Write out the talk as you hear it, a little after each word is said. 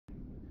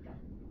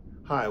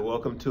Hi,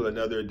 welcome to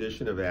another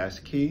edition of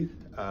Ask Keith.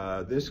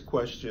 This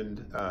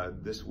question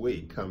this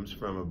week comes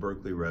from a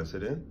Berkeley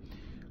resident,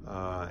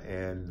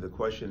 and the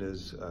question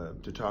is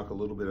to talk a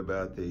little bit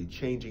about the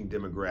changing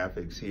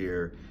demographics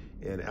here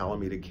in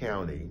Alameda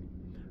County.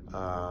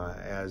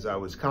 As I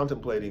was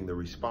contemplating the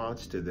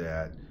response to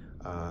that,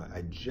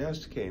 I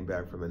just came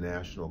back from a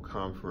national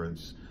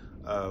conference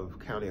of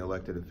county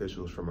elected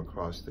officials from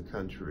across the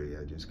country.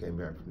 I just came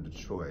back from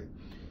Detroit.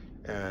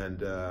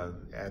 And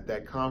at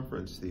that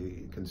conference,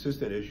 the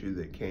consistent issue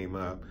that came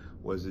up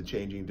was the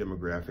changing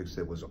demographics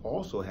that was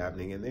also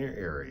happening in their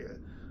area.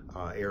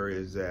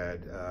 Areas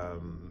that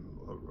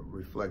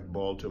reflect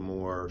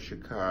Baltimore,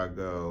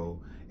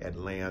 Chicago,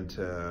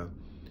 Atlanta,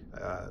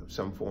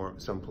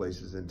 some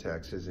places in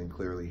Texas, and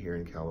clearly here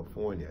in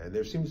California. And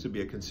there seems to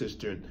be a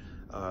consistent,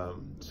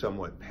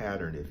 somewhat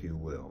pattern, if you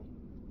will.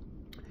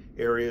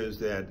 Areas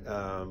that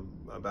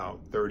about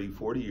 30,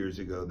 40 years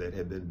ago that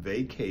had been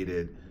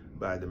vacated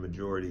by the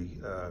majority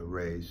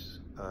race,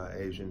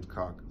 Asians,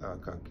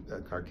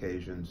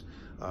 Caucasians,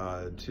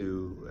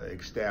 to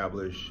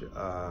establish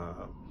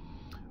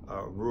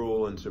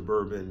rural and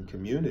suburban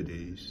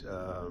communities,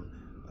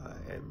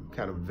 and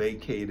kind of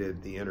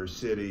vacated the inner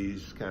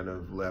cities, kind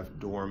of left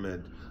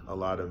dormant a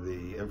lot of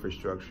the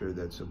infrastructure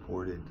that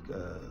supported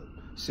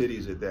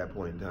cities at that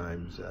point in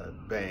time,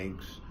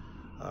 banks,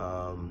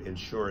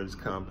 insurance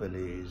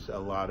companies, a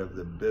lot of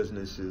the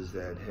businesses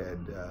that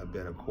had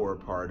been a core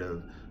part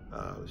of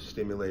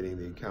stimulating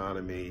the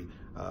economy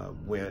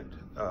went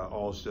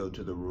also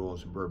to the rural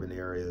suburban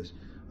areas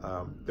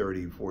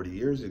 30, 40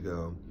 years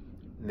ago.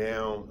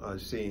 Now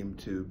seem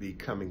to be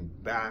coming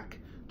back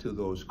to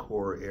those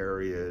core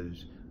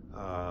areas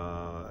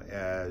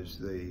as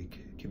the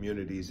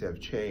communities have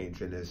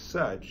changed, and as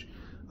such,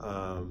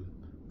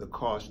 the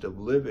cost of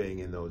living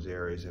in those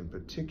areas, and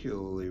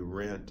particularly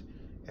rent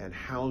and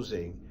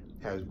housing,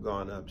 has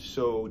gone up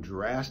so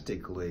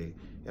drastically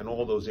in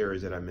all those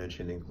areas that I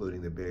mentioned, including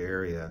the Bay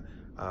Area,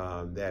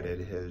 that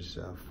it has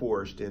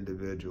forced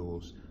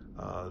individuals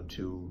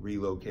to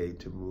relocate,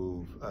 to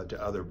move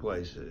to other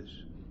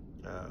places.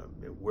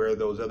 Where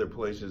those other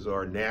places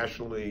are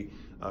nationally,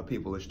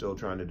 people are still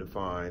trying to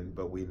define,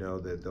 but we know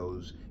that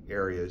those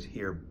areas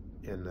here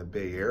in the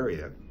Bay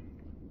Area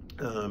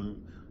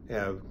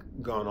have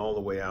gone all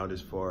the way out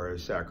as far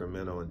as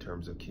Sacramento in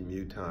terms of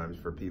commute times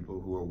for people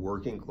who are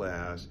working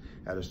class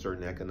at a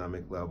certain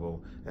economic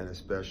level, and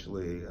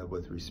especially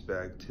with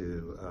respect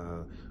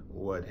to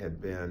what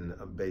had been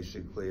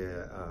basically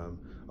a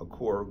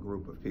core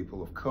group of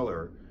people of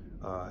color,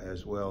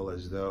 as well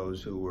as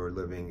those who were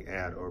living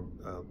at or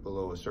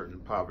below a certain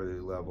poverty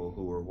level,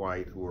 who were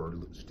white, who are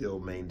still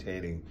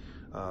maintaining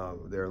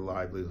their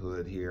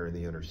livelihood here in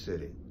the inner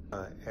city.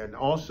 And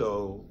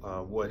also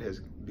what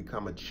has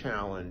become a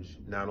challenge,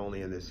 not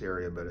only in this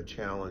area, but a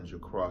challenge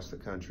across the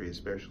country,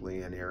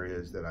 especially in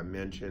areas that I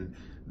mentioned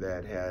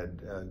that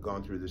had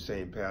gone through the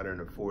same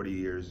pattern of 40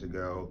 years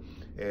ago,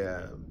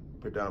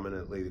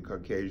 predominantly the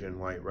Caucasian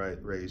white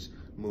race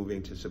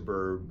moving to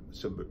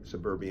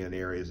suburban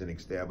areas and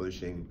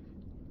establishing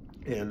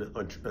and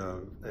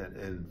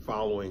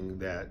following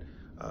that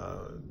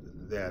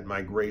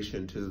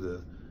migration to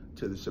the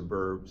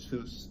suburbs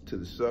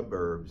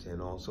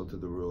and also to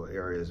the rural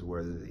areas,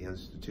 where the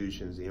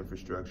institutions, the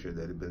infrastructure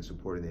that have been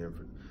supporting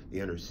the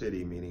inner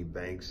city, meaning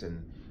banks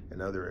and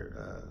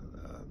other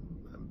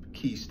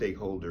key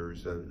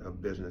stakeholders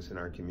of business in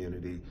our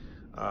community.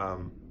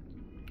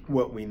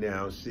 What we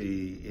now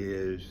see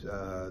is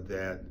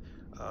that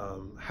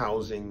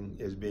housing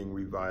is being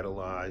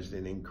revitalized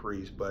and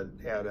increased, but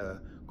at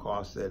a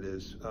cost that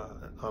is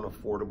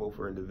unaffordable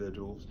for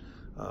individuals.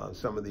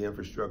 Some of the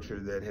infrastructure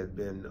that had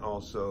been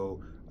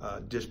also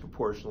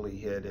disproportionately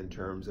hit in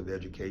terms of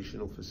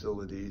educational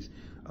facilities,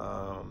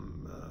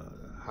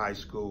 high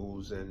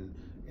schools and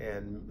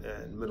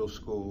middle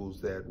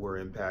schools that were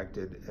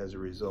impacted as a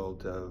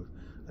result of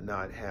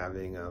not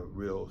having a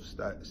real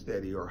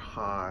steady or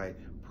high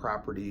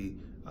property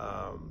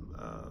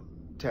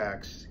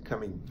tax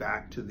coming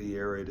back to the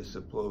area to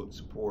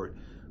support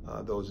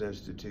those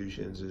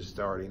institutions, is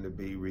starting to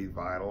be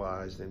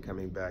revitalized and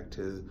coming back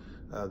to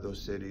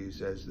those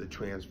cities as the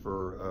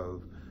transfer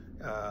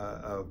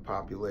of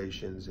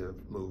populations have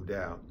moved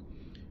out.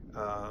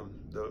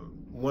 The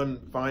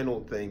one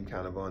final thing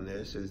kind of on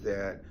this is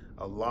that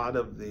a lot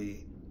of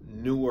the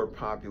newer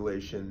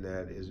population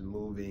that is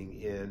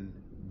moving in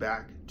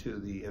back to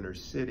the inner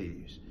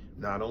cities,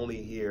 not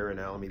only here in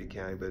Alameda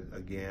County, but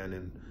again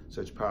in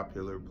such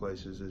popular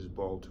places as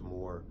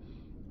Baltimore,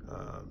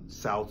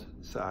 south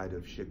side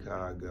of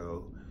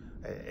Chicago,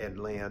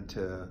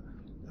 Atlanta,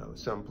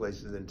 some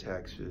places in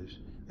Texas,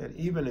 and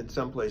even in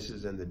some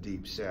places in the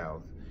deep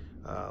south,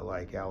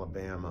 like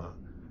Alabama,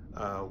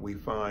 we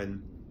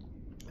find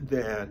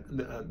that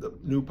the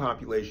new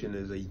population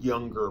is a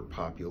younger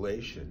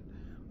population,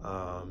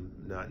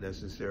 not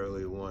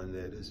necessarily one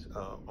that is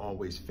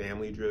always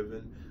family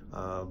driven,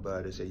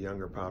 but it's a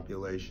younger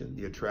population.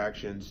 The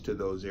attractions to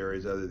those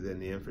areas, other than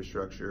the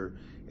infrastructure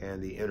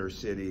and the inner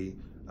city,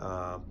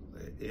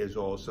 is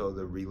also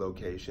the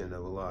relocation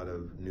of a lot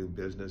of new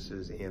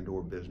businesses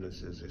and/or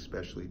businesses,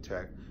 especially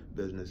tech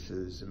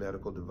businesses,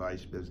 medical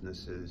device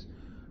businesses,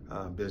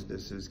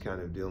 businesses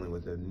kind of dealing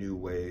with a new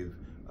wave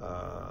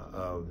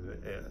of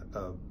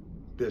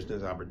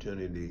business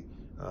opportunity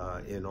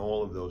in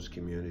all of those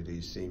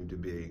communities seem to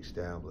be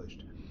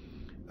established.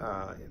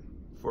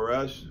 For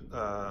us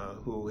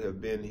who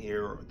have been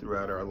here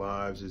throughout our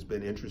lives, it's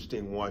been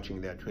interesting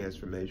watching that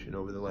transformation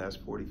over the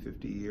last 40,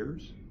 50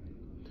 years.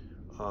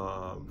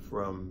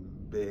 From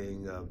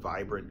being a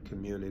vibrant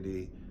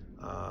community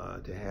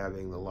to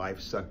having the life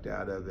sucked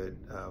out of it,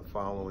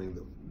 following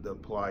the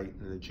plight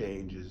and the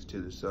changes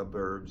to the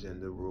suburbs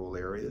and the rural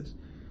areas,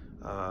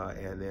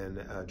 and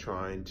then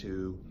trying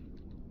to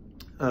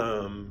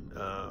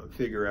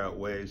figure out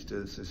ways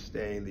to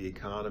sustain the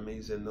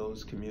economies in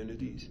those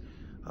communities,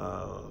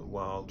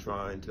 while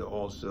trying to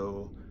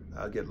also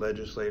get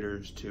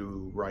legislators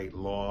to write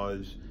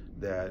laws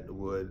that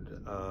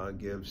would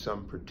give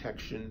some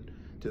protection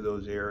to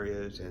those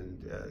areas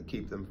and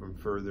keep them from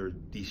further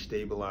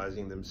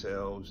destabilizing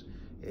themselves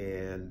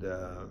and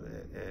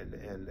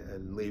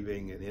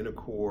leaving an inner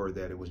core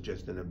that it was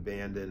just an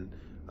abandoned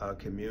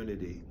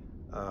community,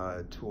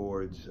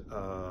 towards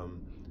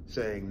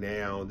saying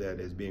now that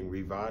is being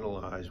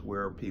revitalized,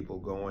 where are people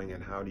going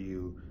and how do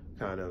you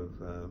kind of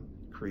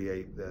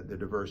create the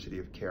diversity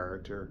of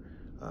character,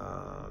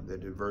 the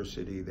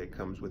diversity that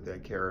comes with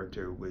that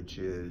character, which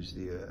is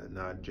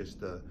not just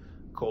the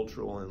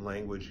cultural and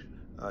language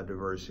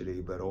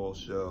diversity, but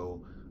also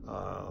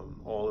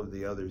all of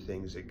the other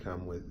things that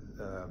come with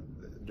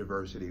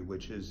diversity,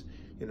 which is,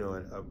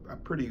 a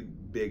pretty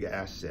big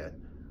asset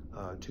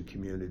to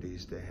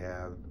communities to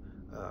have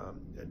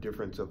a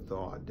difference of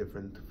thought,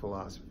 different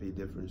philosophy,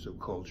 difference of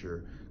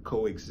culture,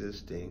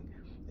 coexisting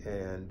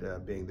and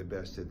being the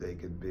best that they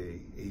could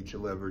be, each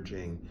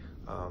leveraging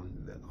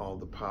all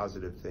the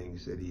positive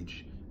things that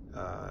each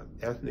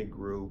ethnic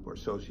group or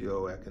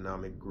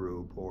socioeconomic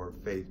group or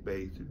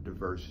faith-based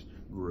diverse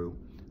group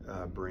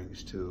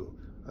brings to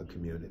a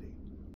community.